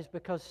doesn't is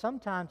because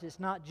sometimes it's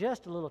not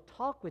just a little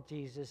talk with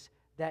Jesus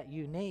that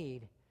you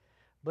need,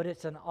 but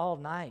it's an all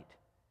night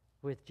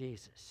with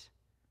Jesus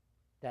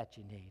that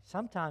you need.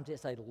 Sometimes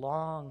it's a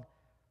long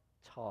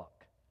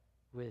talk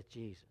with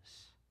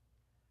Jesus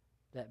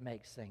that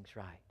makes things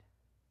right.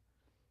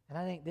 And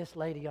I think this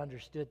lady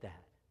understood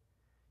that.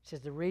 She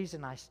says, the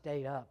reason I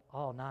stayed up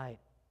all night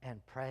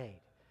and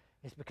prayed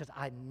is because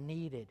I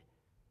needed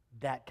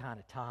that kind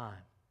of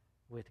time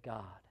with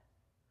God.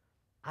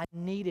 I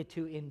needed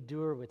to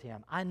endure with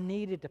Him. I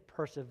needed to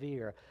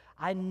persevere.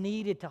 I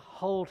needed to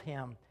hold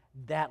Him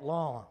that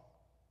long.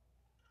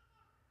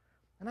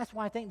 And that's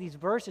why I think these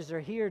verses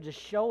are here to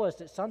show us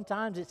that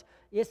sometimes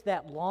it's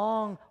that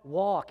long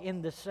walk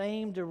in the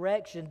same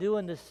direction,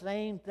 doing the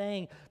same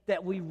thing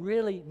that we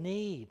really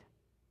need.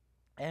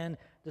 And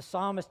the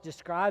psalmist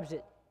describes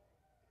it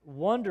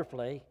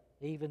wonderfully,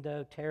 even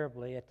though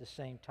terribly at the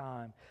same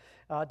time.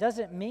 It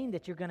doesn't mean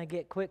that you're going to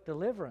get quick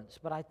deliverance,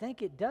 but I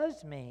think it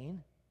does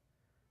mean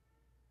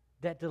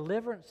that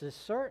deliverance is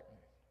certain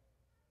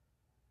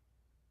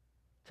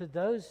to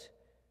those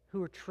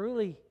who are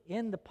truly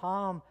in the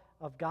palm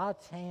of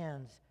God's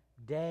hands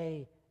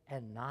day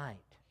and night.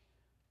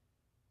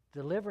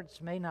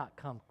 Deliverance may not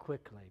come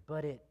quickly,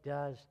 but it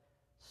does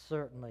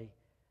certainly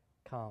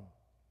come.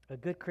 A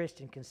good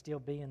Christian can still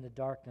be in the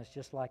darkness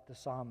just like the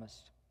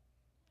psalmist.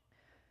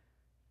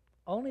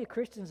 Only a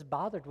Christian is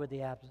bothered with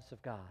the absence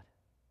of God.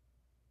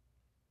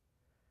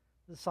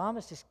 The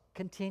psalmist is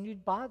continually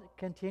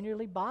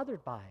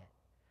bothered by it.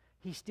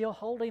 He's still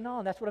holding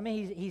on. That's what I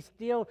mean. He's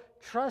still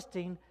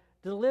trusting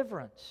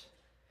deliverance.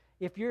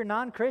 If you're a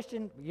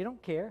non-Christian, you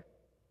don't care.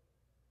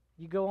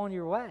 You go on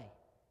your way.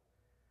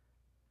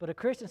 But a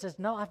Christian says,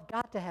 no, I've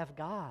got to have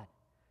God.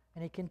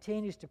 And he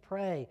continues to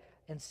pray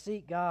and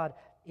seek God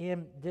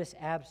in this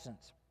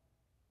absence.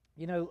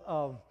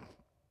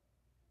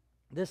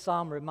 This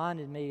psalm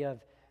reminded me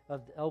of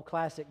the old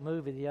classic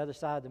movie, The Other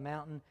Side of the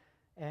Mountain.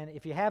 And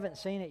if you haven't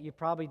seen it, you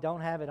probably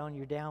don't have it on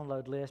your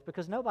download list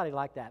because nobody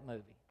liked that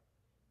movie.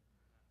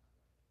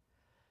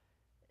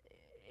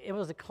 It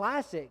was a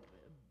classic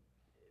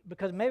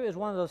because maybe it was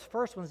one of those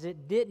first ones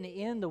that didn't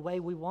end the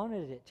way we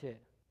wanted it to,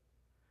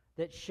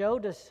 that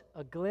showed us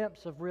a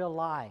glimpse of real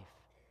life,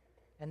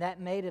 and that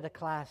made it a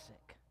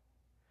classic.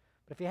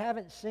 But if you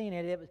haven't seen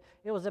it,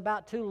 it was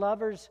about two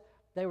lovers.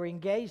 They were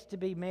engaged to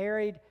be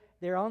married.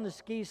 They're on the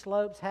ski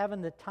slopes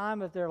having the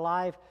time of their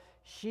life.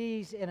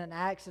 She's in an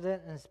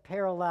accident and is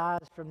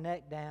paralyzed from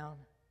neck down.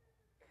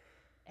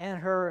 And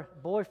her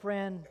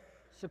boyfriend,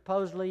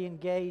 supposedly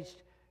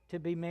engaged to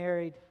be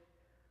married,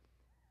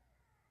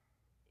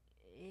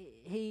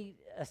 he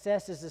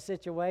assesses the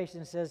situation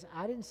and says,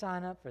 I didn't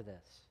sign up for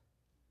this.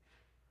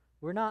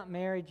 We're not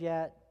married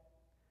yet.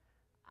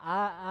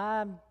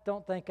 I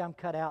don't think I'm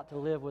cut out to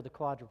live with a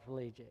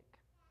quadriplegic.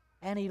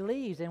 And he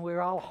leaves, and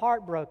we're all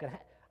heartbroken.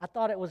 I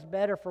thought it was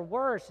better for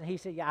worse. And he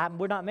said,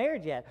 we're not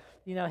married yet.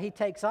 He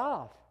takes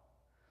off.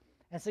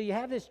 And so you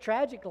have this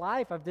tragic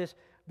life of this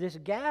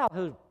gal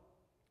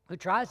who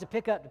tries to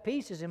pick up the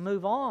pieces and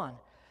move on.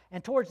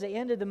 And towards the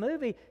end of the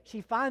movie,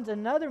 she finds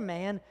another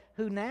man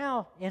who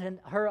now, in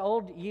her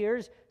old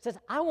years, says,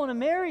 I want to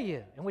marry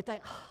you. And we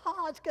think,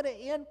 it's going to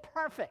end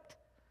perfect.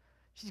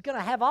 She's going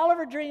to have all of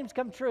her dreams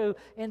come true.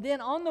 And then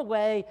on the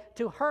way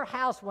to her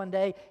house one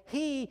day,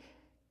 he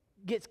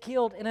gets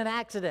killed in an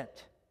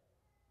accident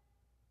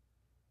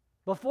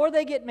before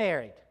they get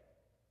married.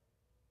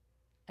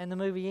 And the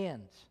movie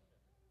ends.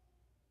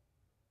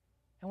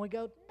 And we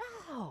go,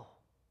 no.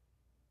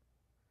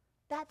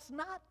 That's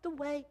not the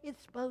way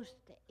it's supposed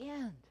to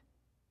end.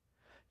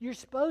 You're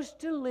supposed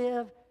to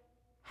live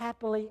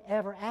happily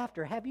ever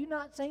after. Have you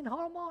not seen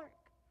Hallmark?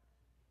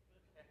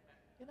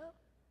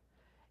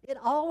 It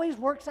always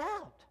works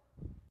out.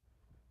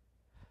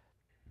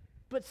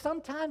 But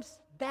sometimes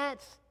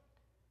that's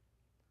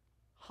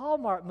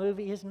Hallmark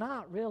movie is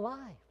not real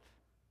life.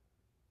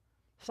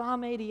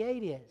 Psalm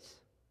 88 is.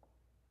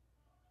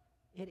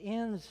 It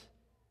ends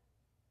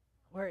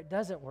where it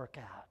doesn't work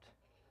out.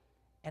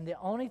 And the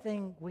only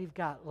thing we've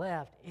got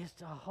left is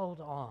to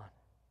hold on,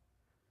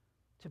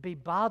 to be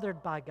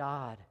bothered by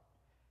God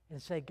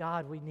and say,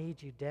 God, we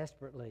need you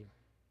desperately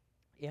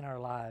in our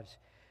lives.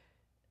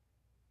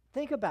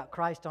 Think about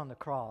Christ on the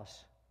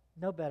cross.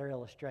 No better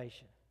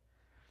illustration.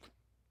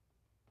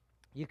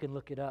 You can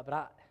look it up,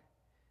 but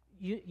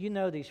you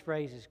know these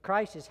phrases.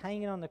 Christ is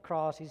hanging on the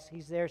cross.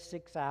 He's there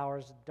 6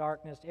 hours,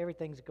 darkness,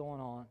 everything's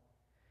going on.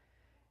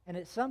 And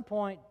at some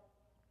point,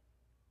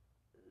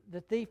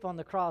 the thief on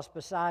the cross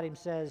beside him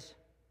says,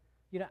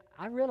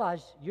 I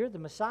realize you're the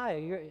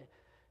Messiah.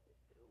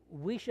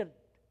 We should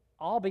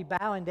all be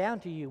bowing down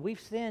to you. We've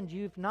sinned,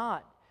 you've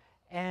not.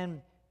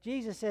 And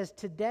Jesus says,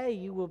 today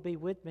you will be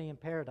with me in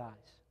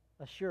paradise.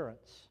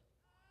 Assurance.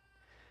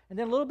 And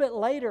then a little bit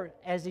later,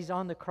 as he's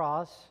on the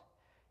cross,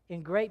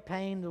 in great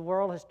pain, the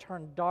world has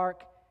turned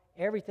dark.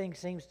 Everything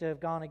seems to have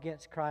gone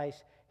against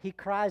Christ. He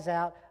cries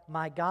out,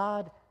 my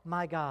God,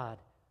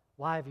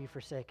 why have you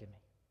forsaken me?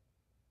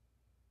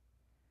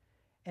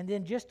 And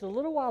then just a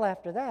little while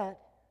after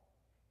that,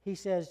 he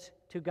says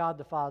to God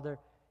the Father,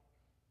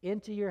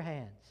 into your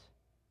hands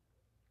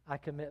I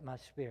commit my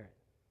spirit.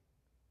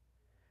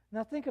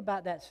 Now think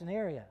about that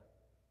scenario.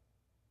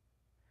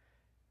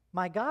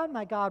 My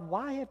God,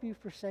 why have you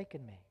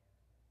forsaken me?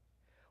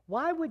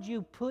 Why would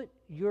you put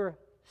your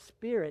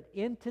spirit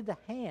into the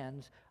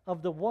hands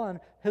of the one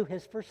who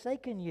has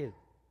forsaken you?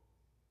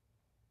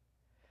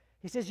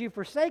 He says, you've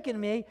forsaken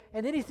me,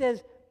 and then he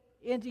says,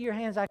 into your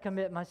hands I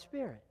commit my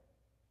spirit.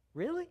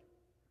 Really?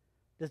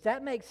 Does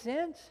that make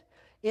sense?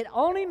 It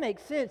only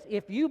makes sense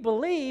if you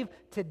believe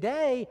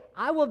today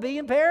I will be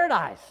in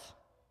paradise.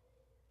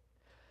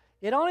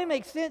 It only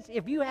makes sense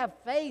if you have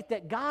faith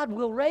that God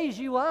will raise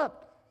you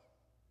up.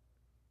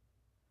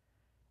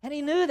 And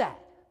he knew that.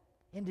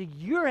 Into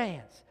your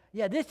hands.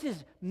 Yeah, this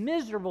is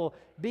miserable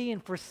being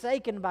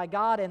forsaken by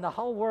God and the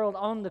whole world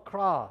on the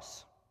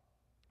cross.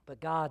 But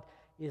God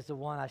is the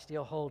one I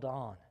still hold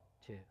on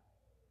to.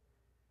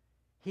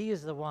 He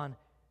is the one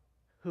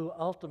who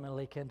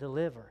ultimately can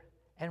deliver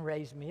and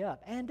raise me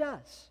up, and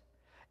does.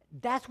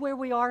 That's where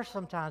we are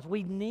sometimes.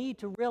 We need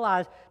to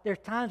realize there's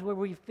times where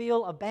we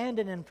feel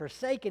abandoned and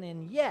forsaken,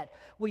 and yet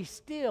we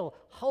still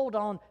hold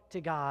on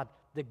to God,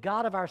 the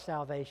God of our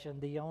salvation,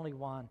 the only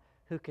one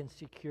who can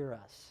secure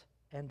us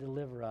and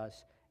deliver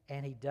us,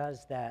 and he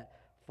does that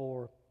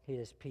for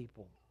his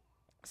people.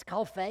 It's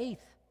called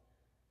faith.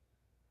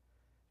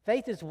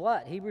 Faith is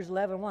what? Hebrews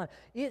 11:1.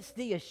 It's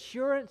the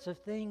assurance of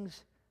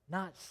things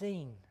not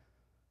seen.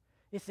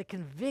 It's the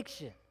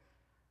conviction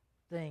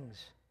of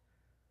things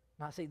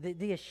not seen.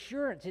 The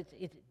assurance,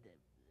 it's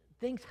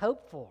things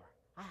hoped for.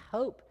 I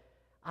hope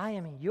I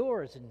am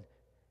yours and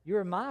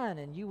you're mine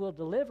and you will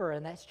deliver,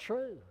 and that's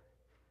true.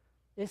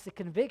 It's the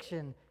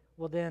conviction,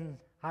 well then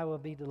I will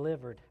be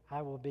delivered.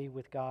 I will be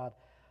with God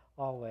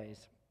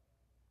always.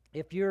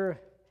 If you're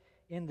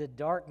in the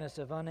darkness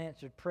of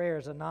unanswered prayer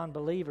as a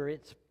non-believer,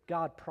 it's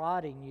God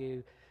prodding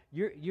you.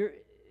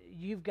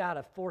 You've got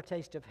a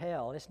foretaste of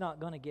hell. It's not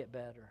going to get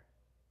better.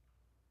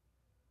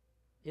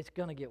 It's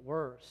going to get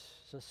worse.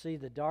 So see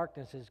the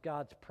darkness as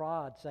God's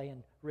prod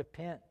saying,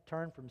 repent,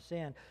 turn from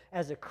sin.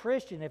 As a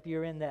Christian, if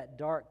you're in that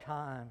dark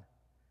time,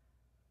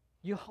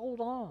 you hold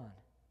on.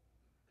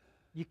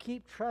 You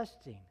keep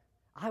trusting.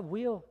 I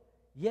will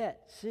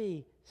yet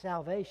see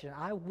salvation.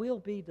 I will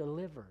be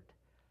delivered.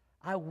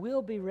 I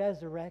will be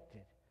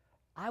resurrected.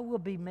 I will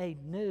be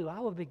made new. I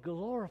will be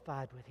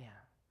glorified with him.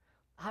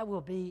 I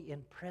will be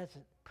in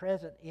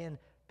present in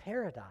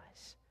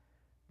paradise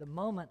the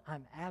moment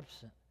I'm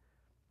absent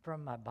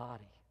from my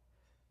body.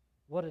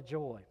 What a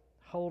joy.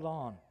 Hold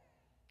on.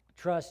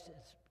 Trust.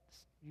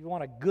 You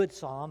want a good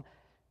psalm?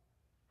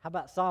 How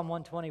about Psalm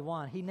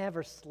 121? He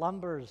never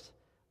slumbers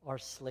or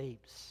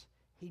sleeps.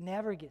 He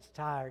never gets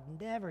tired,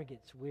 never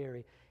gets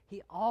weary.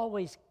 He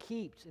always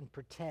keeps and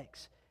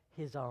protects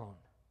his own.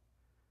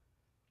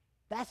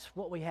 That's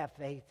what we have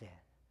faith in.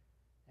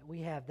 That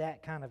we have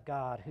that kind of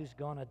God who's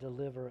going to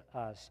deliver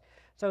us.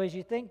 So as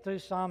you think through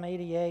Psalm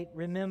 88,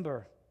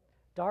 remember,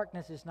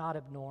 darkness is not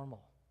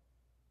abnormal.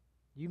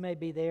 You may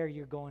be there,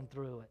 you're going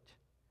through it.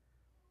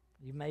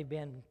 You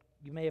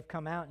may have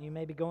come out and you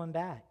may be going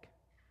back.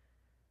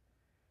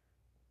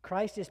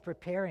 Christ is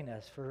preparing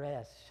us for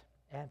rest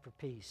and for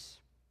peace.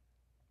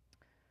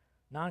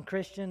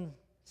 Non-Christian,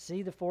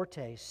 see the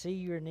foretaste. See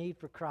your need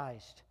for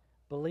Christ.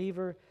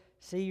 Believer,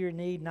 see your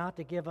need not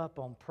to give up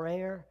on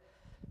prayer.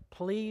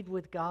 Plead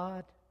with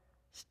God.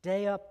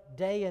 Stay up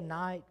day and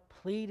night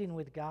pleading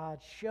with God.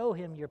 Show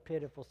him your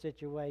pitiful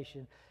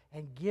situation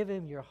and give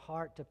him your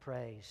heart to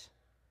praise.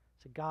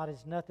 So God,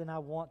 is nothing I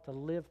want to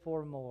live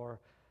for more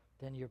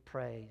than your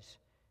praise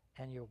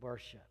and your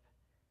worship.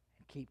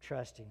 And keep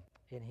trusting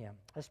in him.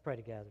 Let's pray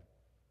together.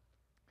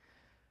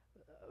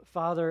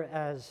 Father,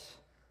 as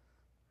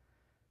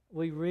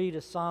we read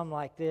a psalm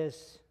like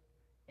this,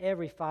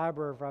 every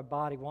fiber of our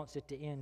body wants it to end